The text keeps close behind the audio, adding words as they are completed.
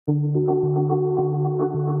Dust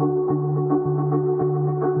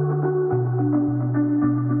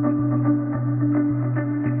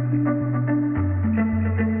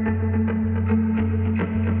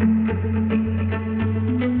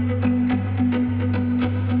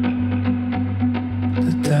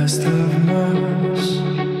of Mars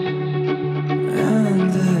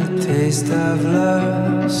and the taste of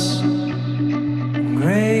loss,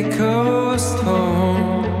 gray coast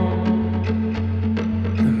home,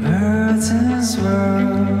 the curtains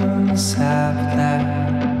were sap that.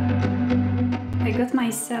 I got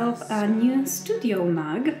myself a new studio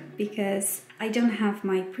mug because I don't have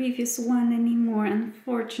my previous one anymore,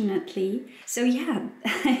 unfortunately. So yeah,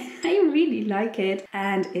 I really like it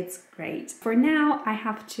and it's great. For now, I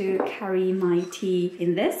have to carry my tea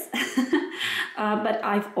in this, but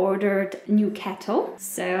I've ordered a new kettle.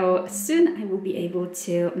 So soon I will be able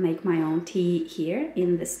to make my own tea here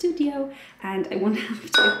in the studio and I won't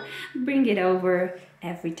have to bring it over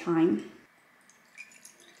every time.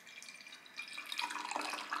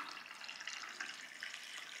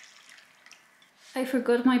 I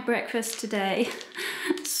forgot my breakfast today,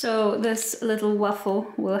 so this little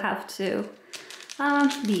waffle will have to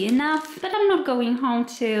be enough. But I'm not going home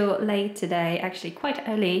too late today, actually quite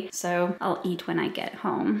early, so I'll eat when I get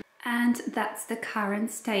home. And that's the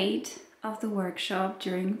current state of the workshop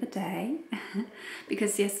during the day,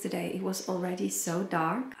 because yesterday it was already so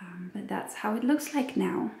dark, but that's how it looks like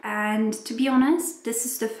now. And to be honest, this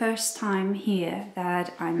is the first time here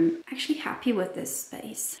that I'm actually happy with this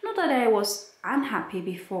space. Not that I was unhappy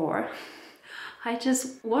before, I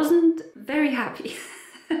just wasn't very happy.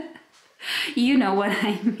 You know what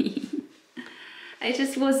I mean. I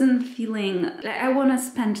just wasn't feeling like I want to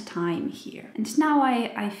spend time here. And now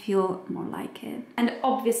I feel more like it. And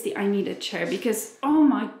obviously I need a chair because, oh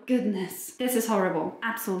my goodness, this is horrible,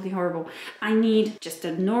 absolutely horrible. I need just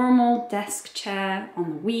a normal desk chair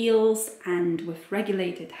on wheels and with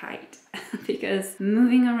regulated height. Because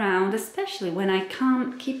moving around, especially when I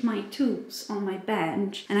can't keep my tools on my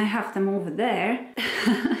bench and I have them over there,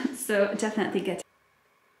 so definitely get.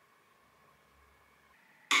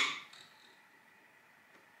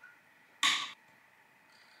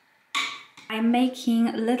 I'm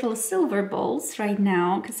making little silver balls right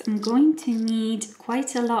now because I'm going to need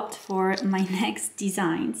quite a lot for my next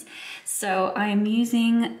designs. So I'm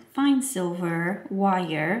using fine silver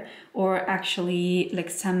wire, or actually like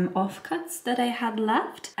some offcuts that I had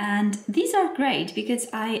left. And these are great because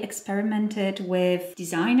I experimented with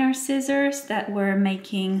designer scissors that were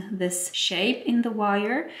making this shape in the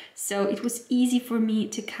wire. So it was easy for me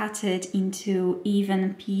to cut it into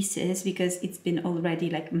even pieces because it's been already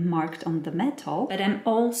like marked on the metal. But I'm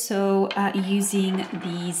also using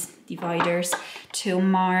these dividers to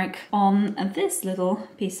mark on this little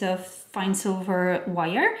piece of fine silver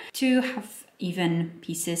wire to have even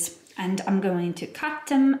pieces. And I'm going to cut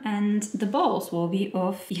them and the balls will be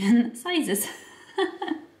of even sizes.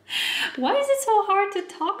 Why is it so hard to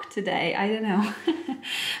talk today? I don't know.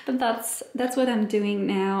 But that's what I'm doing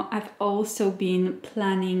now. I've also been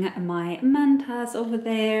planning my mantas over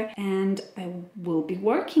there and I will be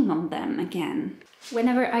working on them again.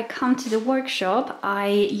 Whenever I come to the workshop, I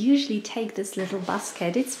usually take this little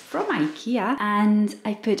basket. It's from Ikea and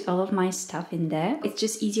I put all of my stuff in there. It's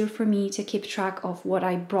just easier for me to keep track of what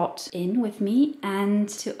I brought in with me and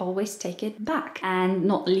to always take it back and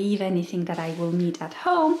not leave anything that I will need at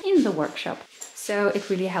home in the workshop. So it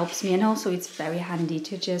really helps me, and also it's very handy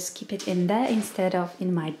to just keep it in there instead of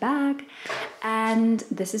in my bag. And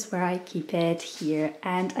this is where I keep it here.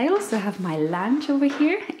 And I also have my lunch over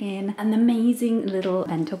here in an amazing little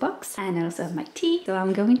bento box, and I also have my tea. So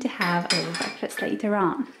I'm going to have a little breakfast later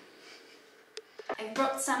on. I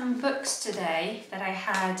brought some books today that I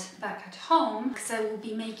had back at home because I will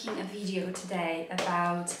be making a video today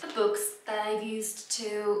about the books that I've used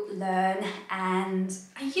to learn, and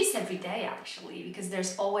I use every day actually because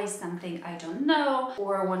there's always something I don't know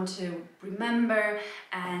or want to remember,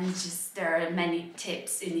 and just there are many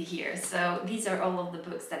tips in here. So these are all of the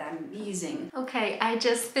books that I'm using. Okay, I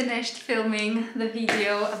just finished filming the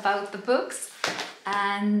video about the books.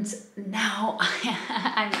 And now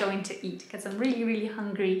I'm going to eat because I'm really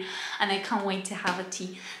hungry and I can't wait to have a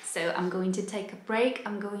tea. So I'm going to take a break,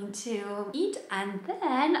 I'm going to eat, and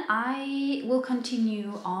then I will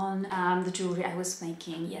continue on the jewelry I was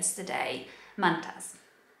making yesterday, mantas.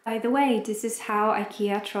 By the way, this is how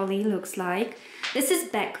IKEA trolley looks like. This is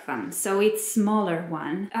Beckham, so it's smaller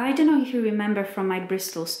one. I don't know if you remember from my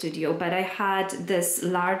Bristol studio, but I had this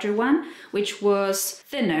larger one, which was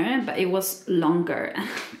thinner, but it was longer.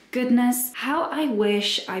 Goodness, how I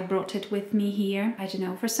wish I brought it with me here. I don't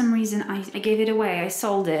know, for some reason I gave it away. I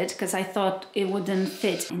sold it because I thought it wouldn't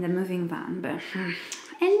fit in the moving van, but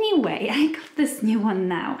anyway, I got this new one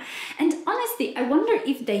now. And honestly, I wonder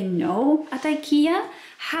if they know at IKEA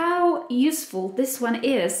how useful this one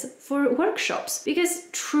is for workshops, because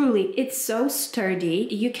truly it's so sturdy.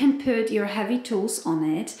 You can put your heavy tools on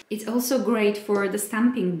it. It's also great for the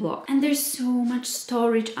stamping block, and there's so much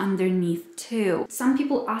storage underneath too. Some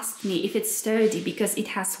people ask me if it's sturdy because it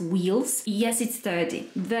has wheels. Yes, it's sturdy,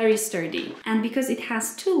 very sturdy. And because it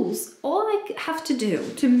has tools, all I have to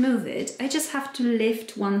do to move it, I just have to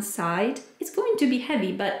lift one side. It's going to be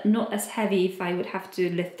heavy, but not as heavy if I would have to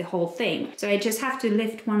lift the whole thing. So I just have to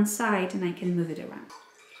lift one side and I can move it around.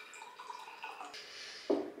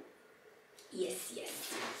 Yes,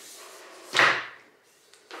 yes.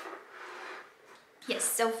 Yes,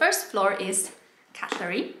 so first floor is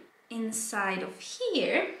cutlery. Inside of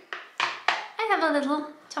here, I have a little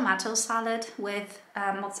tomato salad with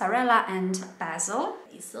mozzarella and basil.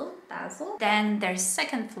 Basil. Then there's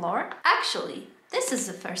second floor. Actually, this is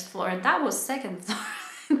the first floor, that was second floor.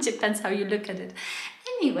 It depends how you look at it.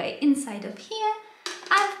 Anyway, inside of here,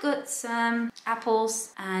 I've got some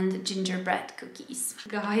apples and gingerbread cookies.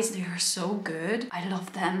 Guys, they are so good. I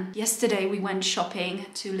love them. Yesterday we went shopping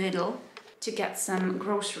to Lidl to get some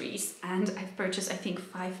groceries, and I've purchased, I think,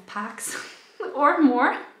 5 packs or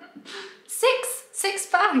more. Six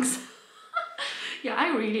packs. Yeah,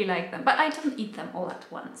 I really like them, but I don't eat them all at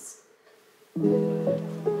once.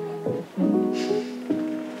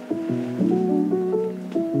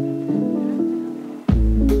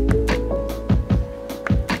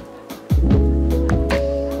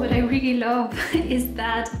 Love is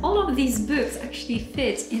that all of these books actually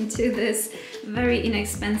fit into this very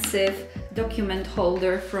inexpensive document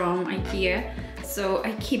holder from IKEA, so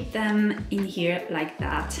I keep them in here like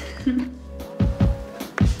that.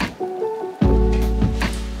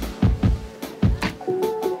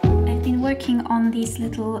 I've been working on these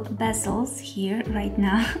little bezels here right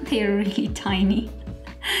now. They're really tiny.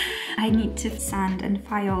 I need to sand and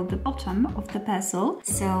file the bottom of the bezel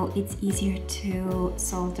so it's easier to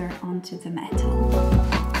solder onto the metal.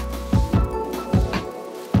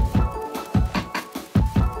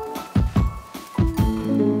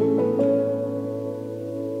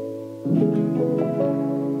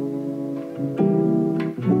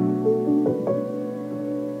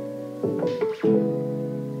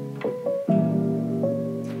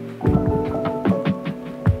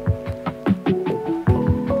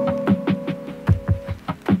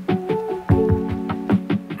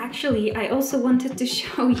 I also wanted to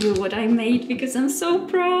show you what I made because I'm so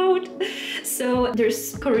proud. So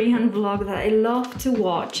there's a Korean vlog that I love to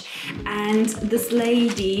watch, and this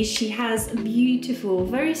lady, she has a beautiful,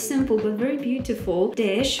 very simple but very beautiful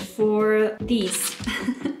dish for these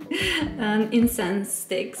incense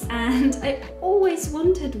sticks, and I always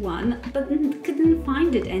wanted one but couldn't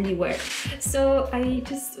find it anywhere. So I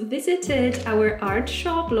just visited our art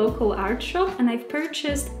shop, local art shop, and I've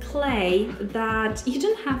purchased clay that you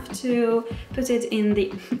don't have to put it in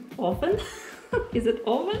the oven. Is it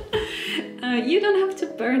oven? You don't have to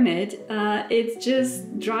burn it. It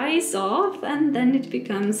just dries off and then it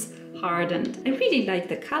becomes hardened. I really like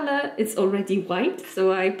the color. It's already white,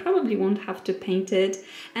 so I probably won't have to paint it.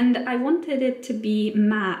 And I wanted it to be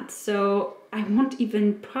matte, so I won't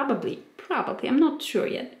even probably, I'm not sure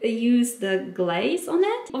yet, use the glaze on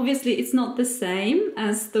it. Obviously, it's not the same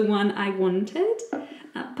as the one I wanted,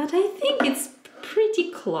 but I think it's pretty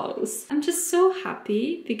close. I'm just so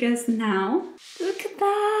happy because now, look at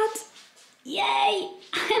that! Yay!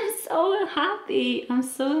 I'm so happy. I'm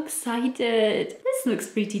so excited. This looks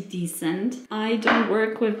pretty decent. I don't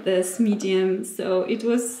work with this medium, so it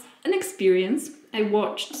was an experience. I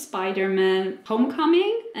watched Spider-Man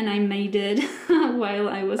Homecoming and I made it while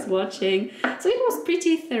I was watching. So it was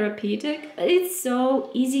pretty therapeutic. It's so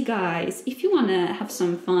easy, guys. If you want to have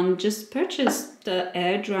some fun, just purchase the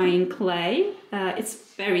air drying clay. It's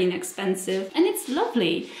very inexpensive and it's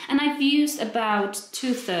lovely. And I've used about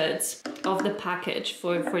 2/3 of the package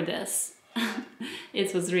for this.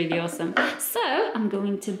 It was really awesome. So I'm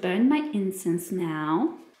going to burn my incense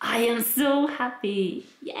now. I am so happy.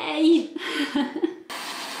 Yay!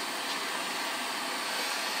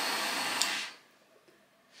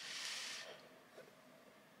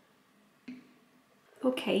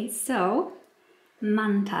 Okay, so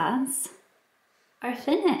mantas are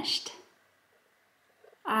finished.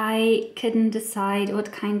 I couldn't decide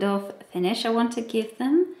what kind of finish I want to give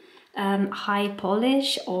them, high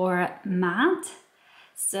polish or matte.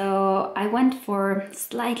 So I went for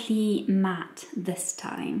slightly matte this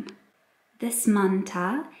time. This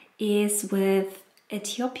manta is with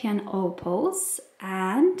Ethiopian opals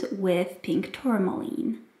and with pink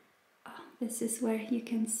tourmaline. Oh, this is where you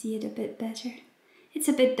can see it a bit better. It's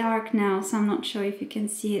a bit dark now, so I'm not sure if you can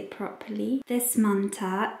see it properly. This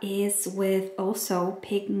manta is with also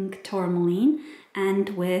pink tourmaline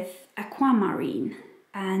and with aquamarine.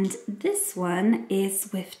 And this one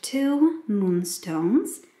is with 2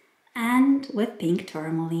 moonstones and with pink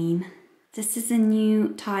tourmaline. This is a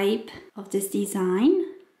new type of this design.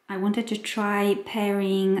 I wanted to try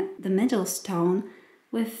pairing the middle stone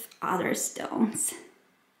with other stones.